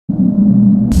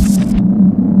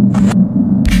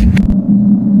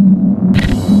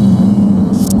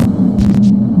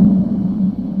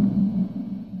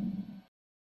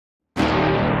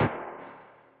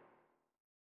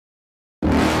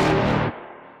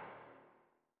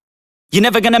You're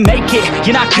never gonna make it,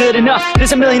 you're not good enough.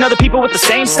 There's a million other people with the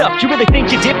same stuff. You really think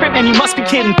you're different? Man, you must be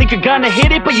kidding. Think you're gonna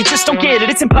hit it, but you just don't get it.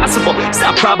 It's impossible, it's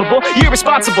not probable, you're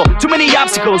irresponsible. Too many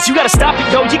obstacles, you gotta stop it,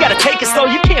 yo. You gotta take it slow,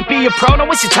 you can't be a pro, don't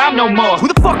waste your time no more. Who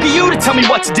the fuck are you to tell me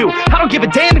what to do? I don't give a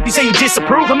damn if you say you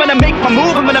disapprove. I'm gonna make my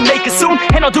move, I'm gonna make it soon.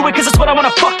 And I'll do it cause it's what I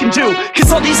wanna fucking do.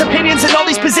 Cause all these opinions and all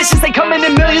these positions, they come in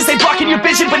millions, they blocking your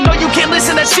vision. But no, you can't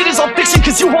listen, that shit is all fiction.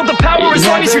 Cause you hold the power as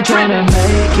long as you're dreaming.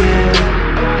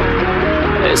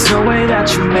 There's no way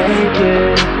that you make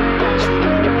it.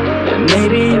 And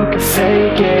maybe you can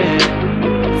fake it,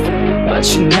 but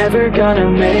you're never gonna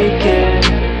make it.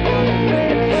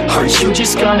 Aren't you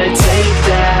just gonna take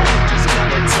that?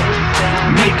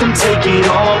 Make them take it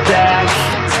all back.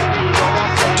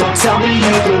 Don't tell me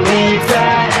you believe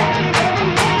that.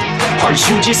 Aren't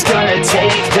you just gonna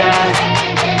take that?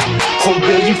 Or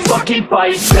will you fucking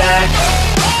fight back?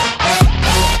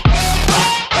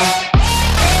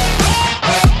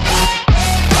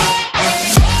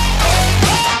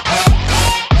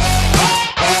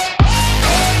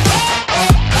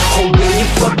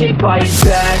 Fucking fight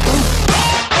back.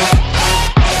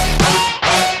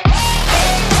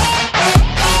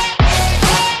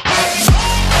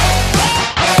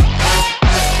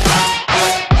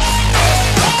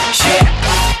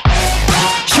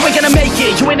 You ain't gonna make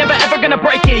it, you ain't never ever gonna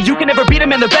break it. You can never beat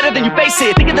them and they're better than you face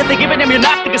it. Thinking that they give a damn, you're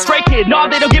not thinking straight, kid. No,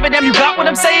 they don't give a damn, you got what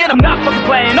I'm saying? I'm not fucking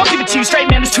playing, I'll give it to you straight,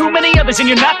 man. There's too many others and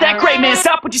you're not that great, man.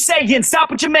 Stop what you're saying, stop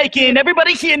what you're making.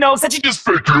 Everybody here knows that you just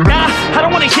faking. Nah, I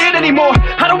don't wanna hear it anymore,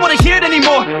 I don't wanna hear it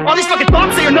anymore. All these fucking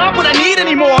thoughts, they are not what I need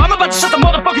anymore. I'm about to shut the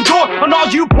motherfucking door on all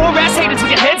you poor ass haters with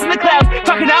your heads in the clouds,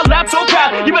 talking out loud so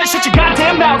proud. You better shut your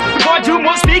goddamn mouth before I do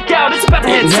more speak out. It's about to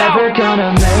head south. You're never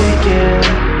gonna make it.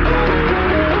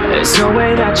 There's no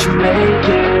way that you make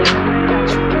it.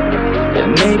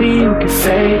 And maybe you can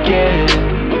fake it,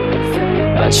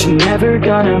 but you're never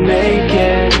gonna make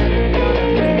it.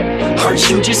 Aren't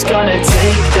you just gonna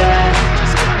take that?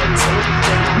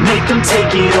 Make them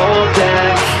take it all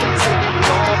back.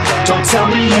 Don't tell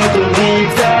me you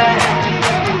believe that.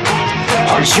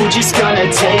 Aren't you just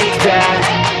gonna take that?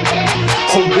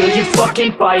 Or will you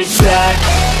fucking fight back?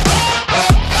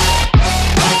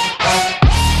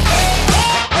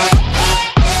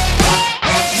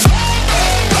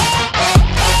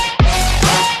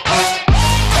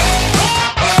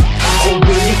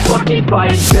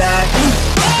 Fight back.